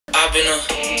Hop in her,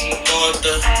 throw up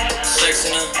the sex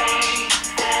in her.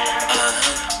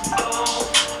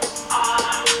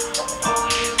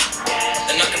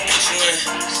 And I can put you in.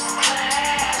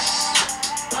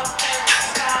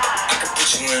 I can put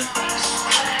you in.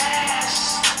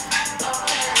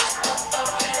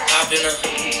 Hop in her,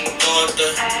 throw up the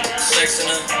sex in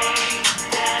her.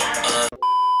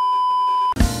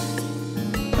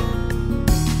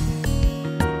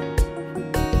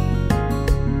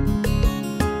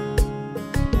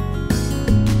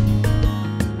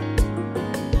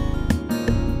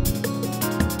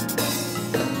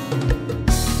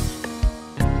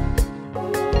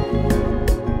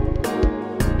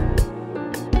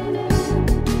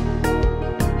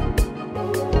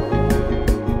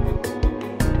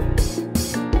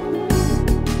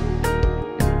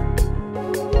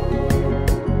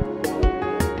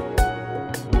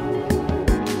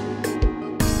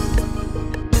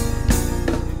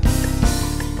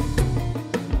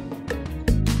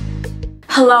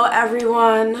 Hello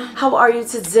everyone, how are you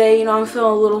today? You know, I'm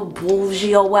feeling a little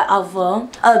bougie or whatever.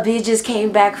 A bitch just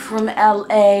came back from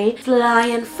LA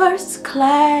flying first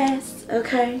class,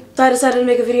 okay? So I decided to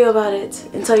make a video about it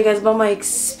and tell you guys about my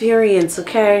experience,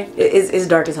 okay? It's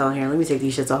dark as hell in here. Let me take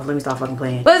these shits off. Let me stop fucking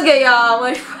playing. What's good, y'all?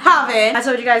 What's poppin'? I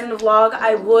told you guys in the vlog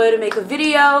I would make a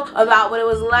video about what it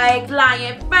was like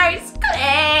flying first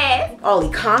class. All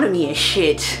economy and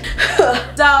shit.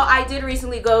 So I did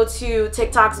recently go to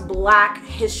TikTok's Black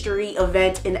History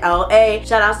event in LA.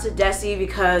 Shout outs to Desi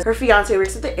because her fiance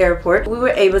works at the airport. We were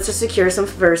able to secure some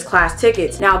first class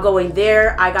tickets. Now going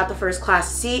there, I got the first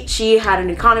class seat. She had an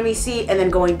economy seat, and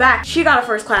then going back, she got a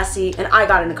first class seat and I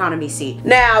got an economy seat.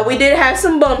 Now we did have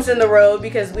some bumps in the road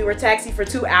because we were taxied for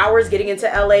 2 hours getting into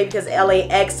LA because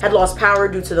LAX had lost power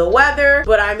due to the weather.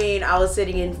 But I mean, I was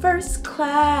sitting in first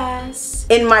class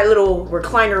in my little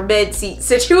recliner bed seat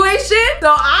situation. So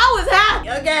I was happy,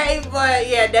 okay? But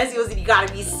yeah, Desi was, you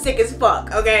gotta be sick as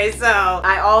fuck, okay? So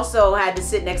I also had to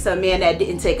sit next to a man that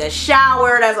didn't take a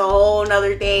shower. That's a whole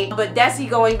nother thing. But Desi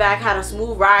going back had a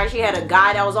smooth ride. She had a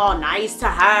guy that was all nice to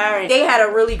her, and they had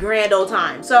a really grand old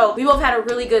time. So we both had a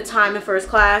really good time in first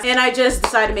class, and I just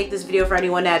decided to make this video for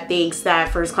anyone that thinks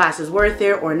that first class is worth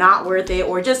it or not worth it,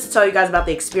 or just to tell you guys about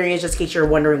the experience just in case you're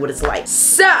wondering what it's like.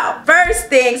 So first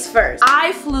things first,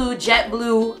 I flew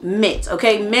JetBlue Mint,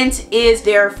 okay? Mint is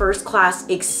their first class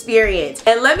experience.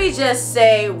 And let me just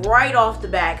say right off the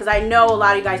bat, because I know a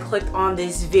lot of you guys clicked on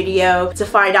this video to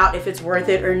find out if it's worth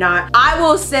it or not. I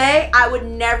will say I would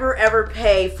never ever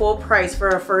pay full price for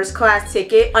a first class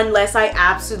ticket unless I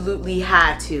absolutely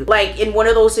had to. Like in one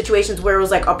of those situations where it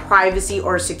was like a privacy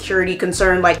or security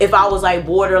concern, like if I was like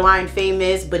borderline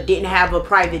famous but didn't have a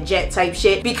private jet type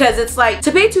shit, because it's like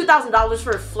to pay $2,000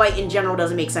 for a flight in general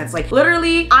doesn't make sense. Like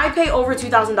literally I pay over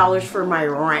 $2,000 for my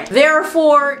rent.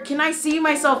 Therefore, can I see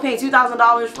myself paying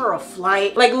 $2,000 for a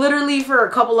flight? Like literally for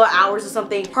a couple of hours or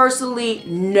something? Personally,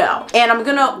 no. And I'm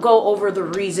gonna go over the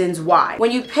reasons why.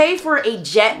 When you pay for a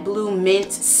JetBlue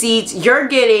Mint seat, you're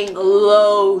getting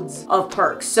loads of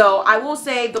perks. So I will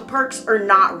say the perks are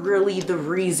not really the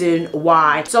reason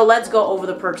why. So let's go over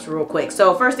the perks real quick.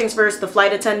 So first things first, the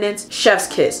flight attendants, chef's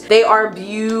kiss. They are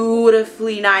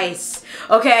beautifully nice.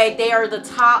 Okay, they are the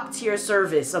top tier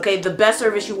service. Okay, the best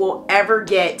service you will ever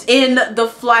get in the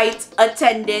flight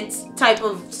attendants type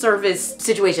of service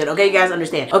situation. Okay, you guys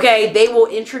understand. Okay, they will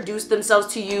introduce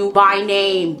themselves to you by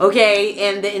name. Okay,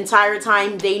 and the entire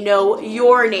time they know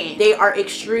your name. They are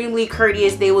extremely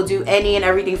courteous. They will do any and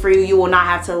everything for you. You will not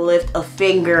have to lift a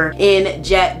finger in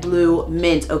JetBlue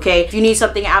Mint. Okay, if you need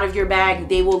something out of your bag,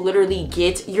 they will literally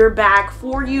get your bag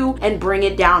for you and bring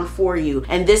it down for you.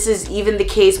 And this is even the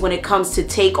case when it comes to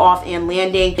takeoff and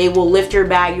landing. They will lift your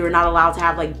bag. You're not allowed to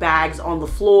have like bags on the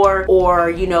floor or,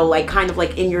 you know, like kind of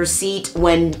like in your seat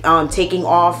when taking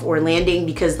off or landing,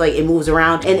 because like it moves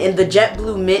around. And in the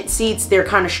JetBlue Mint seats, they're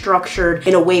kind of structured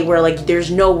in a way where like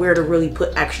there's nowhere to really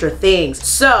put extra things.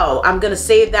 So I'm gonna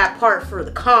save that part for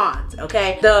the cons.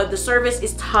 Okay, the service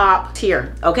is top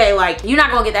tier. Okay, like you're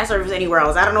not gonna get that service anywhere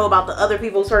else. I don't know about the other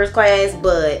people's first class,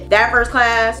 but that first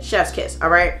class, chef's kiss. All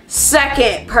right,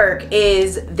 second perk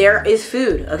is there is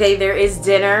food. Okay, there is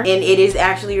dinner, and it is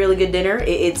actually really good dinner.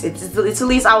 It's at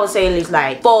least, I would say at least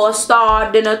like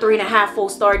 4-star dinner, 3.5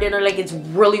 4-star dinner. Like it's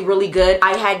really good.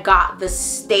 I had got the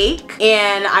steak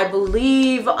and I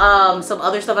believe some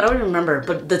other stuff. I don't even remember,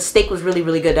 but the steak was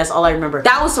really good. That's all I remember.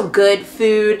 That was some good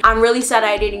food. I'm really sad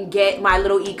I didn't get my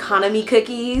little economy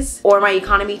cookies or my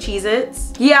economy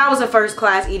Cheez-Its. Yeah, I was in first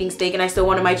class eating steak and I still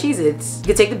wanted my Cheez-Its. You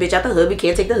can take the bitch out the hood, but you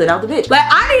can't take the hood out the bitch. Like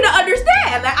I need to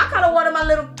understand. Like I kind of I wanted my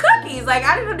little cookies. Like,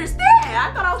 I didn't understand.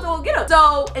 I thought I was gonna get them.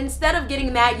 So instead of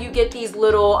getting that, you get these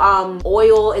little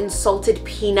oil and salted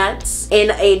peanuts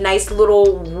in a nice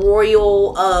little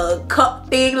royal cup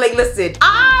thing. Like, listen,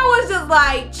 I was just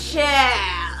like,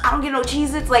 chill. I don't get no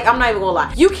Cheez-Its. Like, I'm not even gonna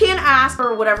lie. You can ask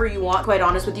for whatever you want, quite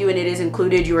honest with you, and it is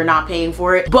included. You are not paying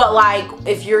for it. But like,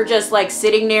 if you're just like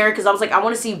sitting there, because I was like, I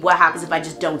want to see what happens if I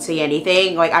just don't say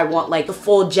anything. Like, I want like the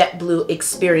full JetBlue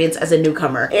experience as a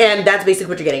newcomer. And that's basically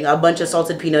what you're getting. A bunch of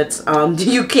salted peanuts.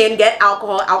 You can get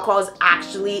alcohol. Alcohol is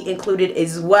actually included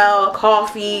as well.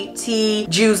 Coffee, tea,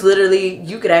 juice, literally.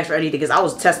 You could ask for anything because I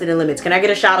was testing the limits. Can I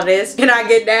get a shot of this? Can I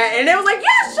get that? And it was like,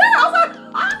 yeah, sure. I was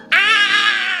like, ah.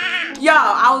 Yo,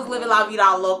 I was living la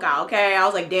vida loca, okay? I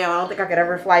was like, damn, I don't think I could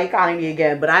ever fly economy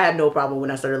again. But I had no problem when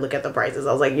I started looking at the prices.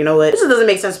 I was like, you know what? This just doesn't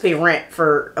make sense to pay rent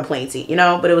for a plane seat, you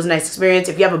know? But it was a nice experience.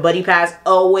 If you have a buddy pass,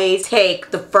 always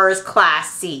take the first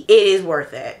class seat. It is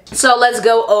worth it. So let's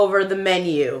go over the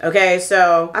menu, okay?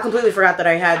 So I completely forgot that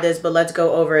I had this, but let's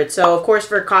go over it. So of course,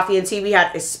 for coffee and tea, we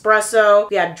had espresso.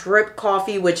 We had drip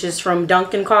coffee, which is from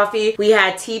Dunkin' Coffee. We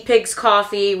had Tea Pigs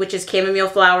coffee, which is chamomile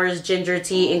flowers, ginger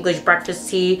tea, English breakfast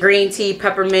tea, green tea,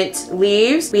 peppermint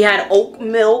leaves. We had oat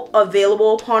milk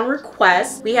available upon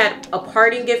request. We had a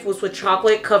parting gift was with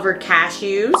chocolate covered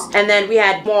cashews, and then we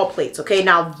had mall plates. Okay,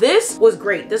 now this was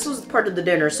great. This was part of the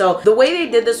dinner. So the way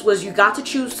they did this was you got to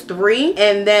choose 3,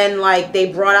 and then like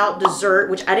they brought out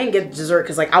dessert, which I didn't get dessert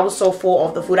because like I was so full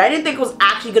off the food. I didn't think it was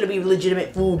actually gonna be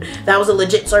legitimate food that was a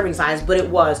legit serving size, but it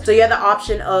was. So you had the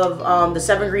option of the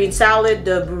 7 green salad,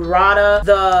 the burrata,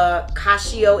 the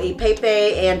cacio e pepe,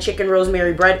 and chicken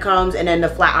rosemary breadcrumbs, and then the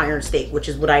flat iron steak, which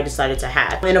is what I decided to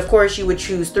have. And of course, you would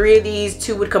choose 3 of these.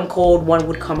 2 would come cold, 1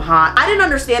 would come hot. I didn't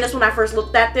understand this when I first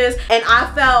looked at this, and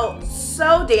I felt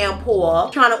so damn poor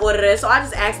trying to order this. So I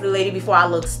just asked the lady before I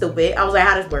looked stupid. I was like,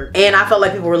 how does this work? And I felt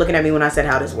like people were looking at me when I said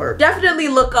how this works. Definitely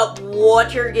look up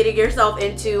what you're getting yourself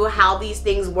into, how these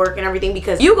things work and everything,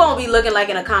 because you gonna be looking like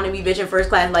an economy bitch in first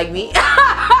class like me.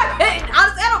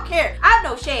 Honestly, I don't care. I have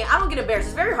no shame. I don't get embarrassed.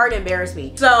 It's very hard to embarrass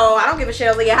me. So I don't give a shit.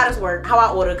 I was like, yeah, how does this work? How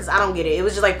I order? Because I don't get it. It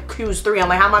was just like choose 3. I'm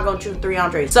like, how am I gonna choose 3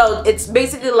 entrees? So it's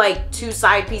basically like 2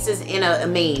 side pieces and a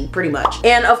main, pretty much.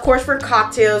 And of course, for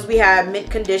cocktails, we had mint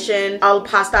condition, al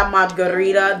pasta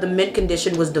margarita. The mint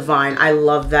condition was divine. I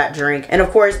love that drink. And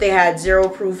of course, they had 0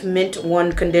 proof mint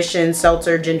 1 condition,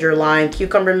 seltzer, ginger, lime,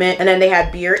 cucumber mint. And then they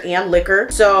had beer and liquor.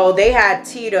 So they had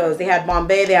Tito's, they had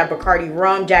Bombay, they had Bacardi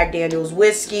rum, Jack Daniels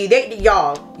whiskey.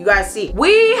 Y'all, you guys see,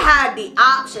 we had the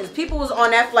options. People was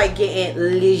on that flight getting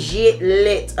legit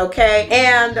lit, okay?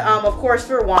 And of course,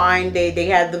 for wine, they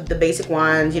had the basic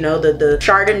wines, you know, the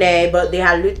Chardonnay, but they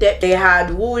had Lutet, they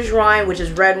had Rouge wine, which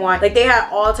is red wine. Like, they had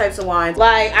all types of wines.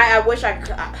 Like, I wish I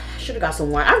should have got some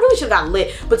wine. I really should have got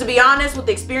lit. But to be honest, with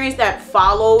the experience that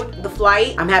followed the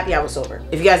flight, I'm happy I was sober.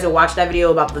 If you guys didn't watch that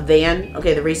video about the van,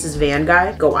 okay, the racist van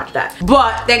guy, go watch that.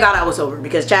 But thank God I was sober,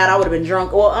 because Chad, I would have been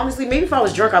drunk. Well, honestly, maybe if I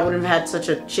was drunk, I wouldn't have had such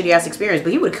a shitty ass experience,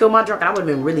 but he would have killed my drunk and I would have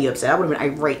been really upset. I would have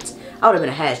been irate. I would have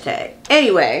been a hashtag.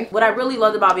 Anyway, what I really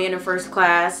loved about being in first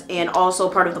class, and also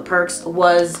part of the perks,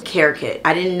 was care kit.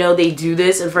 I didn't know they do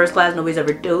this in first class. Nobody's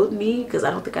ever told me, because I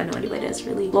don't think I know anybody that's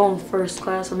really low in first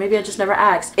class, or maybe I just never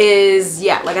asked. Is,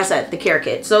 yeah, like I said, the care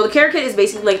kit. So the care kit is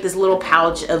basically like this little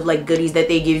pouch of like goodies that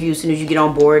they give you as soon as you get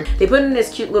on board. They put in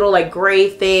this cute little like gray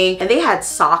thing, and they had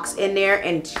socks in there,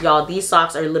 and y'all, these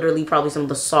socks are literally probably some of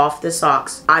the softest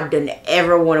socks I've done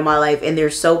ever worn in my life, and they're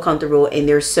so comfortable and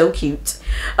they're so cute.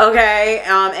 Okay,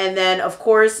 and then of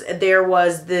course there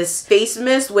was this face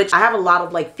mist, which I have a lot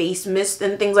of like face mist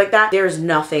and things like that. There's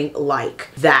nothing like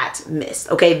that mist.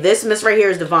 Okay, this mist right here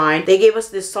is divine. They gave us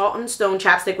this Salt and Stone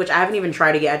chapstick, which I haven't even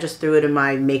tried it yet. I just threw it in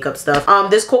my makeup stuff.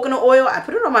 This coconut oil, I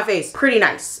put it on my face. Pretty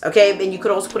nice. Okay, and you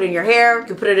could also put it in your hair. You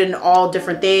could put it in all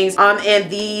different things. And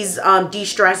these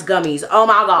de-stress gummies. Oh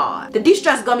my god, the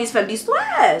de-stress gummies from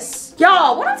de-stress.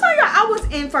 Y'all, when I tell y'all I was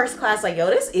in first class, like, yo,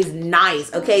 this is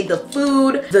nice. Okay, the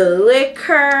food, the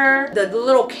liquor, the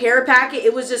little care packet,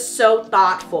 it was just so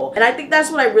thoughtful. And I think that's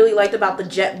what I really liked about the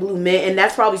JetBlue Mint, and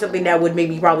that's probably something that would make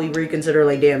me probably reconsider,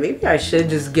 like, damn, maybe I should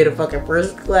just get a fucking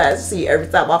first class seat every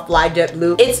time I fly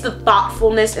JetBlue. It's the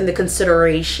thoughtfulness and the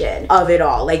consideration of it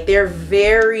all. Like, they're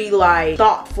very like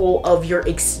thoughtful of your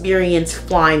experience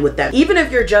flying with them. Even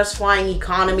if you're just flying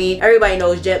economy, everybody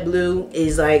knows JetBlue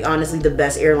is like honestly the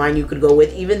best airline you could go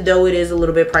with, even though it is a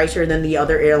little bit pricier than the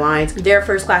other airlines. Their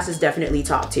first class is definitely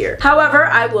top tier. future. However,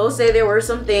 I will say there were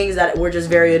some things that were just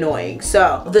very annoying.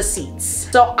 So the seats.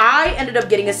 So I ended up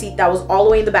getting a seat that was all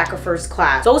the way in the back of first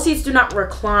class. Those seats do not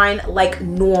recline like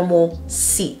normal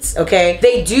seats, okay?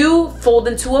 They do fold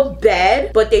into a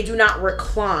bed, but they do not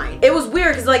recline. It was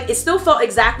weird because like it still felt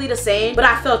exactly the same, but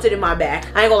I felt it in my back.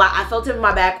 I ain't gonna lie, I felt it in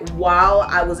my back while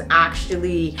I was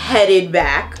actually headed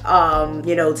back,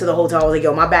 you know, to the hotel. I was like,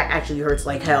 yo, my back actually hurts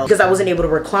like hell because I wasn't able to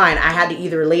recline. I had to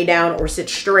either lay down or sit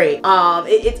straight.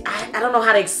 I don't know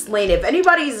how to explain it. If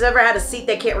anybody's ever had a seat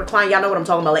that can't recline, y'all know what I'm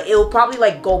talking about. Like it'll probably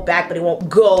like go back, but it won't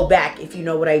go back, if you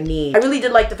know what I mean. I really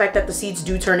did like the fact that the seats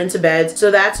do turn into beds.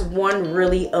 So that's one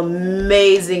really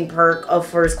amazing perk of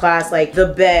first class, like the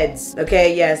beds.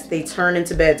 Okay, yes, they turn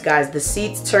into beds, guys. The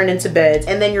seats turn into beds,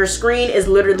 and then your screen is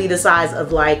literally the size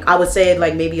of like, I would say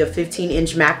like maybe a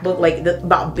 15-inch MacBook, like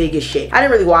about big as shit. I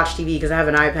didn't really watch TV because I have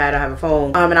an iPad, I have a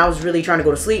phone, and I was really trying to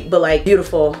go to sleep, but like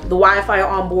beautiful. The Wi-Fi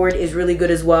on board is really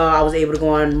good as well. I was able to go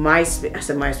on MySpace. I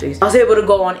said MySpace. I was able to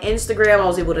go on Instagram. I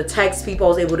was able to text people. I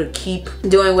was able to keep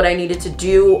doing what I needed to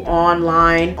do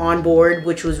online on board,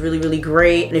 which was really, really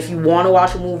great. And if you want to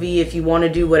watch a movie, if you want to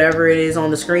do whatever it is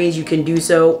on the screens, you can do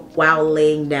so while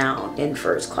laying down in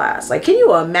first class. Like, can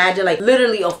you imagine like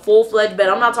literally a full-fledged bed?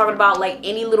 I'm not talking about like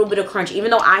any little bit of crunch.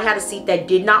 Even though I had a seat that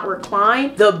did not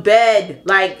recline, the bed,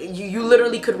 like you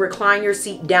literally could recline your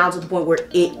seat down to the point where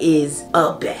it is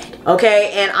a bed.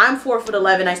 Okay, and I'm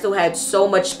 4'11". I still had so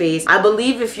much space. I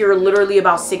believe if you're literally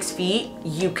about 6 feet,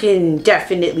 you can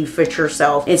definitely fit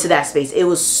yourself into that space. It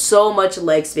was so much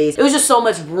leg space. It was just so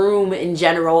much room in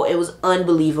general. It was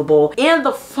unbelievable. And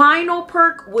the final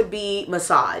perk would be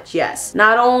massage. Yes,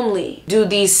 not only do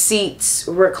these seats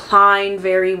recline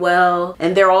very well,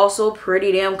 and they're also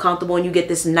pretty damn comfortable, and you get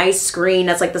this nice screen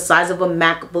that's like the size of a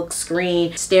MacBook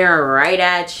screen staring right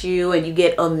at you, and you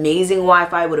get amazing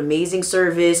Wi-Fi with amazing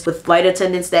service, with flight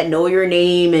attendants that know your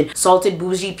name, and salted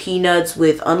bougie peanuts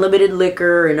with unlimited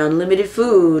liquor and unlimited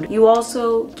food. You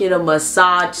also get a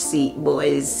massage seat,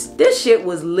 boys. This shit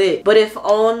was lit. But if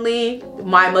only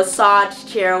my massage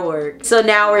chair worked. So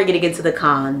now we're getting into the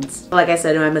cons. Like I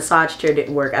said, my massage chair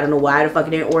didn't work. I don't know why the fuck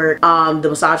it didn't work. The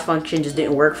massage function just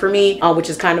didn't work for me, which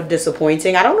is kind of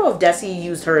disappointing. I don't know if Desi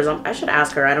used hers. I should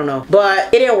ask her. I don't know.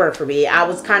 But it didn't work for me. I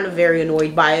was kind of very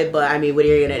annoyed by it, but I mean, what are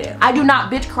you gonna do? I do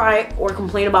not bitch cry or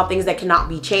complain about things that cannot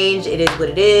be changed. It is what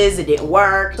it is. It didn't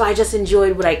work. So I just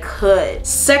enjoyed what I could.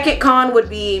 Second con would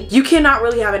be you cannot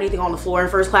really have anything on the floor in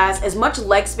first class. As much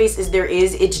leg space as there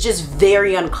is, it's just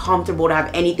very uncomfortable to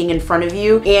have anything in front of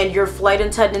you, and your flight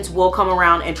attendants will come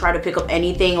around and try to pick up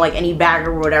anything, like any bag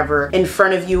or whatever in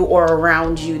front of you or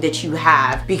around you that you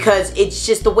have, because it's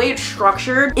just the way it's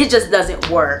structured, it just doesn't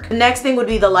work. The next thing would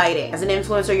be the lighting. As an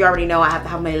influencer, you already know I have to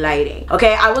have my lighting.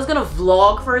 Okay, I was gonna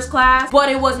vlog first class, but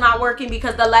it was not working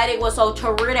because the lighting was so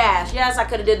trash. Yes, I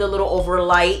could have did the little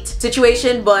overlight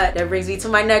situation, but that brings me to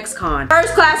my next con.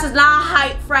 First class is not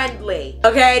height friendly.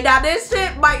 Okay, now this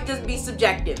shit might just be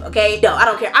subjective. Okay, no, I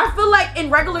don't care. I feel like in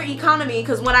regular economy,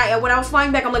 because when I was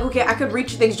flying back, I'm like, okay, I could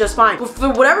reach things just fine. But for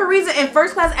whatever reason, in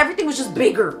first class, everything was just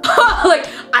bigger. Like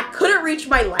I couldn't reach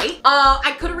my light.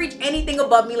 I couldn't reach anything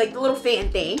above me, like the little fan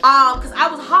thing. Because I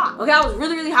was hot. Okay, I was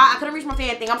really, really hot. I couldn't reach my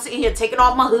fan thing. I'm sitting here taking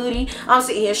off my hoodie. I'm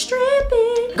sitting here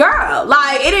stripping. Girl,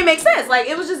 like it didn't make sense. Like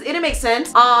it didn't make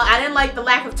sense. I didn't like the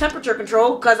lack of temperature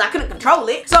control because I couldn't control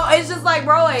it. So it's just like,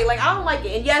 bro, like I don't like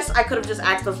it. And yes, I could have just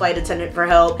asked the flight attendant for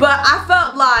help, but I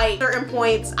felt like certain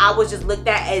points I was just looked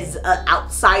at as an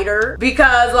outsider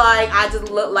because like I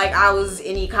just looked like I was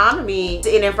in economy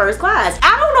sitting in first class.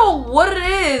 I don't know what it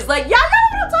is. Like y'all know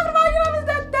what I'm talking about. You know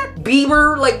that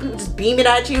beamer like just beaming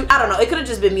at you. I don't know. It could have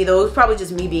just been me though. It was probably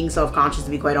just me being self-conscious, to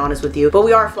be quite honest with you. But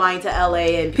we are flying to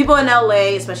LA, and people in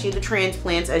LA, especially the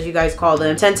transplants as you guys call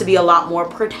them, tend to be a lot more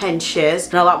pretentious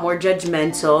and a lot more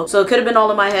judgmental. So it could have been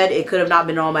all in my head. It could have not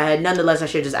been all in my head. Nonetheless, I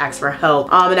should just ask for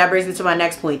help. And that brings me to my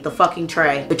next point, the fucking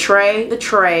tray.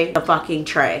 The fucking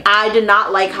tray. I did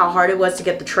not like how hard it was to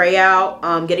get the tray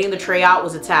out. Getting the tray out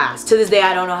was a task. To this day,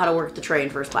 I don't know how to work the tray in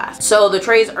first class. So the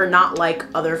trays are not like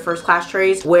other first class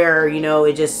trays where, you know,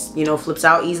 it just, you know, flips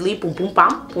out easily. Boom, boom,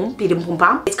 bam, boom, boom, boom,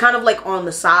 bam. It's kind of like on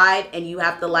the side and you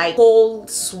have to like pull,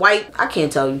 swipe. I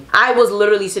can't tell you. I was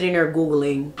literally sitting there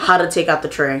Googling how to take out the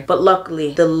tray. But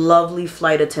luckily, the lovely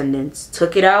flight attendants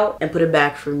took it out and put it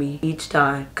back for me each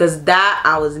time. Cause that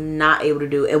I was not able to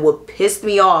do. And what pissed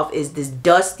me off is this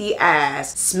dusty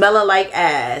ass, smelling like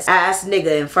ass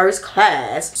nigga in first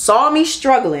class saw me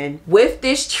struggling with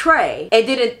this tray and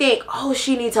didn't think, oh,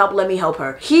 she needs help, let me help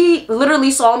her. He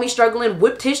literally saw me struggling,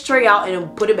 whipped his tray out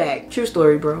and put it back. True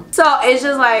story, bro. So it's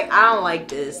just like, I don't like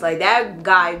this. Like, that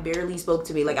guy barely spoke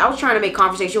to me. Like, I was trying to make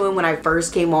conversation with him when I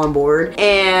first came on board,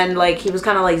 and like he was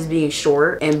kind of like being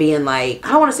short and being like,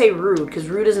 I don't want to say rude because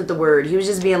rude isn't the word. He was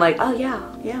just being like, oh yeah,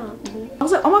 I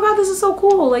was like, oh my god, this is so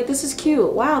cool. Like, this is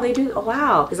cute. Wow, they do. Oh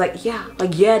wow. It's like, yeah,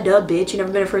 duh, bitch. You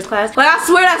never been in first class. Like, I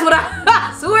swear that's what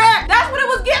I swear that's what it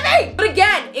was giving. But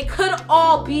again, it could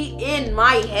all be in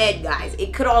my head, guys.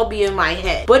 It could all be in my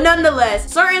head. But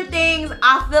nonetheless, certain things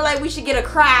I feel like we should get a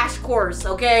crash course,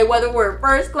 okay? Whether we're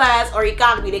first class or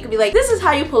economy, they could be like, this is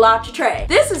how you pull out your tray.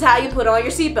 This is how you put on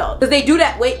your seatbelt. Because they do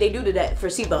that. Wait, they do that for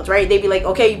seatbelts, right? They'd be like,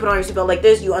 okay, you put on your seatbelt like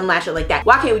this, you unlash it like that.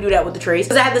 Why can't we do that with the trays?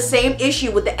 Because I had the same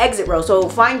issue with the exit row. So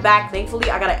flying back,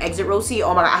 thankfully, I got an exit row seat.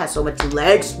 Oh my god, I had so much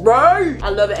legs, right? I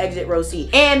love an exit row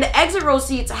seat. And the exit row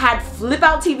seats had flip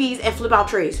out TVs and flip out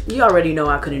trays. You already know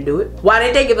I couldn't do it. Why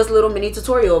didn't they give us a little mini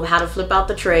tutorial of how to flip out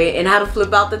the tray and how to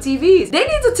flip out the TVs? They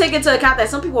need to take into account that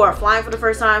some people are flying for the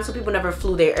first time, some people never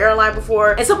flew their airline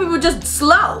before, and some people just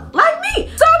slow, like me.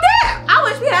 So damn, I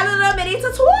wish we had a little mini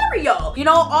tutorial. You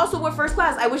know, also with first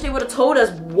class, I wish they would have told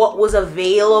us what was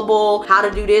available, how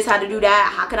to do this, how to do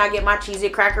that, how can I get my Cheez-It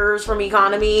crackers from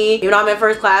economy. You know, I'm in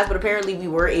first class, but apparently we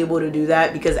were able to do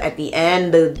that because at the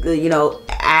end, the you know,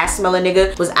 ass smelling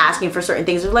nigga was asking for certain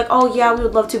things. They're like, oh yeah, we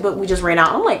would love to, but we just ran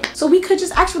out. I'm like, so we could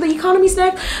just ask for the economy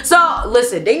snack? So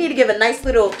listen, they need to give a nice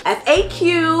little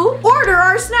FAQ, order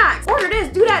our snacks, order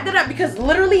this, do that, because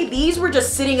literally these were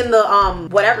just sitting in the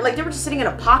whatever, like they were just sitting in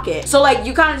a pocket. So like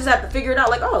you kind of just have to figure it out,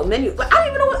 like, oh, menu. Like, I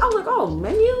didn't even know what, I was like, oh,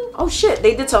 menu? Oh shit,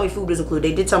 they did tell me food was included.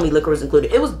 They did tell me liquor was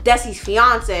included. It was Desi's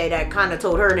fiance that kind of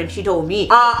told her, and then she told me.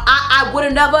 I would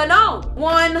have never known.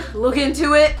 1, look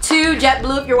into it. 2,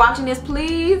 JetBlue, if you're watching this,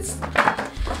 please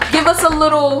give us a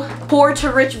little poor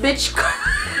to rich bitch.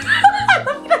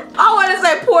 I want to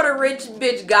say Puerto Rich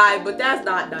bitch guy, but that's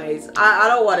not nice. I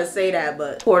don't want to say that,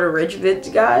 but Puerto Rich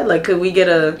bitch guy? Like, could we get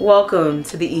a welcome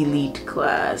to the elite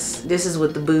class? This is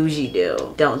what the bougie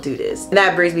do. Don't do this. And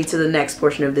that brings me to the next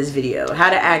portion of this video.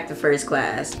 How to act the first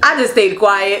class. I just stayed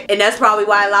quiet, and that's probably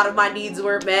why a lot of my needs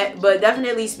weren't met, but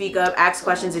definitely speak up. Ask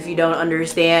questions if you don't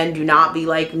understand. Do not be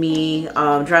like me.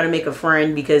 Try to make a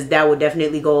friend because that would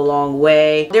definitely go a long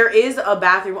way. There is a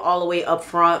bathroom all the way up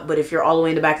front, but if you're all the way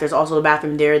in the back, there's also a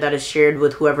bathroom there that is shared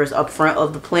with whoever's up front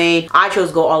of the plane. I chose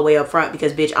to go all the way up front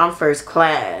because bitch, I'm first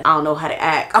class. I don't know how to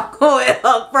act. I'm going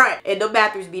up front, and the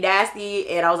bathrooms be nasty.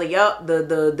 And I was like, yup,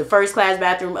 the first class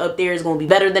bathroom up there is gonna be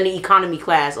better than the economy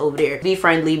class over there. Be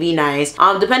friendly, be nice.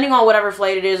 Depending on whatever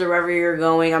flight it is or wherever you're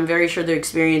going, I'm very sure the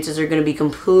experiences are gonna be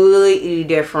completely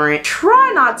different.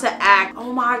 Try not to act,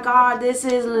 oh my god, this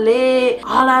is lit.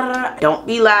 Don't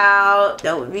be loud.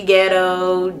 Don't be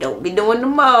ghetto. Don't be doing the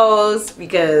most,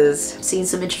 because I've seen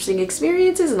some interesting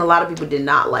experiences and a lot of people did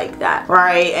not like that,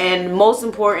 right? And most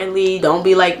importantly, don't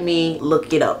be like me.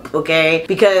 Look it up, okay?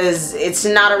 Because it's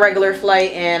not a regular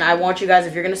flight, and I want you guys,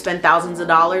 if you're gonna spend thousands of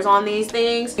dollars on these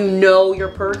things, you know your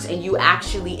perks and you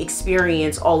actually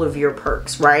experience all of your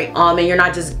perks, right? And you're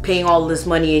not just paying all this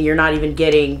money and you're not even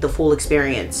getting the full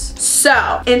experience.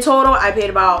 So in total, I paid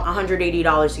about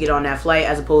 $180 to get on that flight,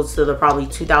 as opposed to the probably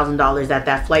 $2,000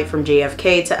 that flight from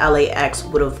JFK to LAX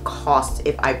would have cost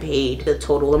if I paid the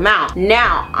total amount.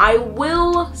 Now, I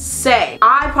will say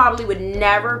I probably would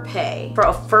never pay for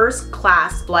a first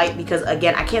class flight because,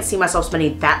 again, I can't see myself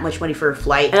spending that much money for a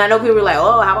flight. And I know people are like,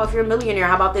 oh, how about if you're a millionaire?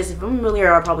 How about this? If I'm a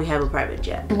millionaire, I'll probably have a private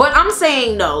jet. But I'm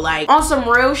saying no, like on some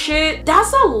real shit,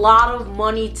 that's a lot of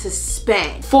money to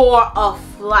spend for a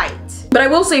flight. But I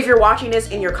will say, if you're watching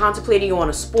this and you're contemplating you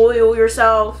want to spoil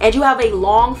yourself and you have a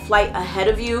long flight ahead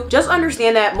of you, just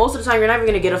understand that most of the time you're never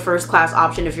going to get a first class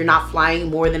option if you're not flying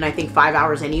more than, I think, 5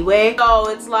 hours anyway. So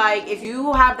it's like, if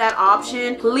you have that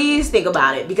option, please think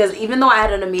about it, because even though I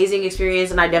had an amazing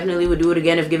experience and I definitely would do it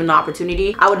again if given the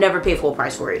opportunity, I would never pay full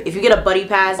price for it. If you get a buddy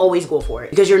pass, always go for it,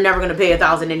 because you're never going to pay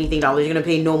 $1,000 anything dollars. You're going to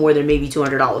pay no more than maybe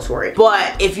 $200 for it.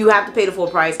 But if you have to pay the full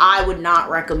price, I would not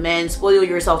recommend. Spoil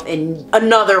yourself in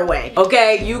another way,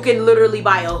 okay? You can literally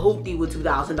buy a hoopty with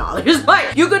 $2,000.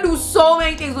 Like, you could do so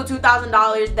many things with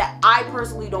 $2,000 that I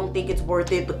personally don't think it's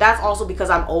worth it. But that's also because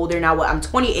I'm older now. I'm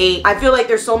 28. I feel like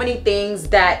there's so many things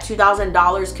that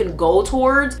 $2,000 can go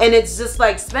towards, and it's just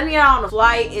like spending it on a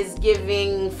flight is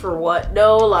giving for what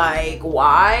though? Like,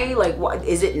 why? Like, what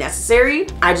is it necessary?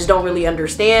 I just don't really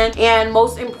understand. And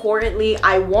most importantly,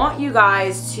 I want you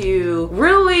guys to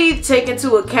really take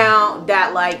into account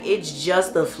that, like, it's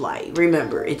just a flight. Remember,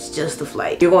 remember, it's just a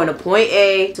flight. You're going to point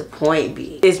A to point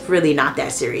B. It's really not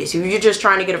that serious. If you're just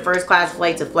trying to get a first class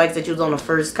flight to flex that you was on a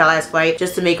first class flight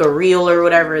just to make a reel or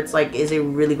whatever, it's like, is it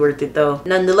really worth it though?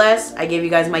 Nonetheless, I gave you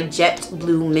guys my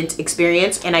JetBlue Mint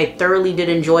experience and I thoroughly did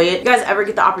enjoy it. If you guys ever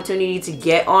get the opportunity to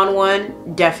get on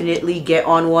one, definitely get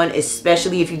on one,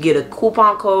 especially if you get a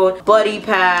coupon code Buddy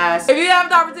Pass. If you have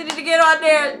the opportunity to get on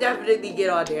there, definitely get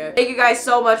on there. Thank you guys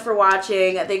so much for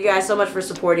watching. Thank you guys so much for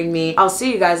supporting me. I'll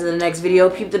see you guys in the next video.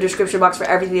 Peep the description box for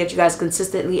everything that you guys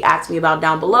consistently ask me about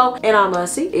down below, and I'm gonna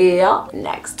see y'all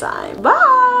next time.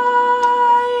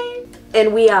 Bye,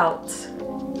 and we out.